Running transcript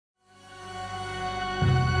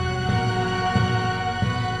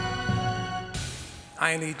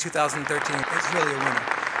INE 2013 is really a winner.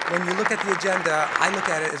 When you look at the agenda, I look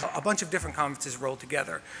at it as a bunch of different conferences rolled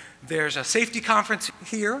together. There's a safety conference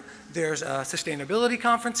here, there's a sustainability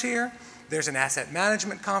conference here, there's an asset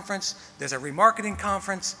management conference, there's a remarketing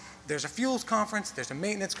conference, there's a fuels conference, there's a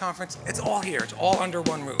maintenance conference. It's all here, it's all under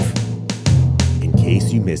one roof. In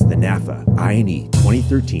case you missed the NAFA INE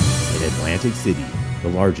 2013 in Atlantic City, the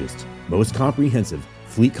largest, most comprehensive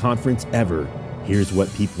fleet conference ever, here's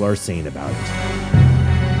what people are saying about it.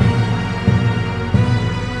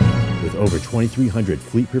 With over 2,300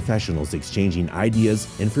 fleet professionals exchanging ideas,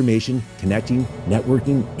 information, connecting,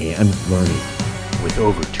 networking, and learning. With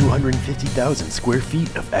over 250,000 square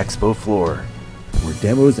feet of Expo floor. Where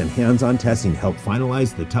demos and hands-on testing help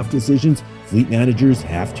finalize the tough decisions fleet managers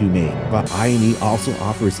have to make. But INE also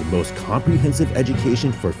offers the most comprehensive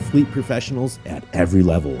education for fleet professionals at every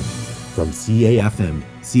level. From CAFM,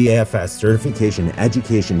 CAFS certification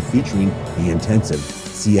education featuring the intensive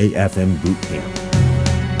CAFM Bootcamp.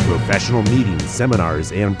 Professional meetings,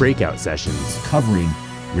 seminars, and breakout sessions covering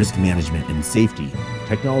risk management and safety,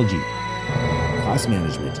 technology, cost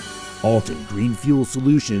management, Alta Green Fuel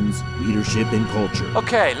Solutions, leadership and culture.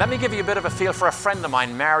 Okay, let me give you a bit of a feel for a friend of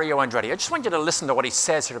mine, Mario Andretti. I just want you to listen to what he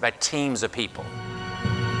says here about teams of people.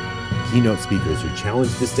 Keynote speakers who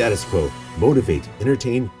challenge the status quo, motivate,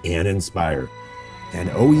 entertain, and inspire. An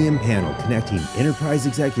OEM panel connecting enterprise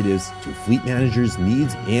executives to fleet managers'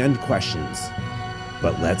 needs and questions.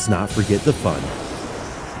 But let's not forget the fun.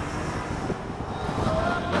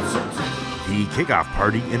 The kickoff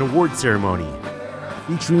party and award ceremony,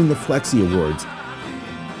 featuring the Flexi Awards,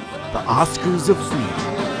 the Oscars of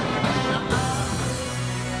Fleet.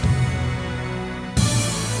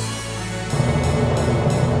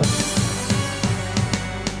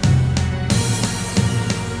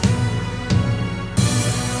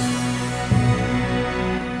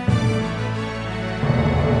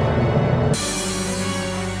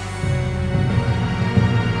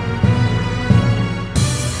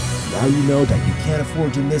 Now you know that you can't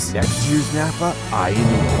afford to miss next year's NAFA INE.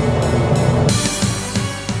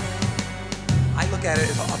 I look at it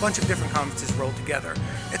as a bunch of different conferences rolled together.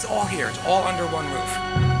 It's all here, it's all under one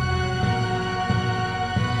roof.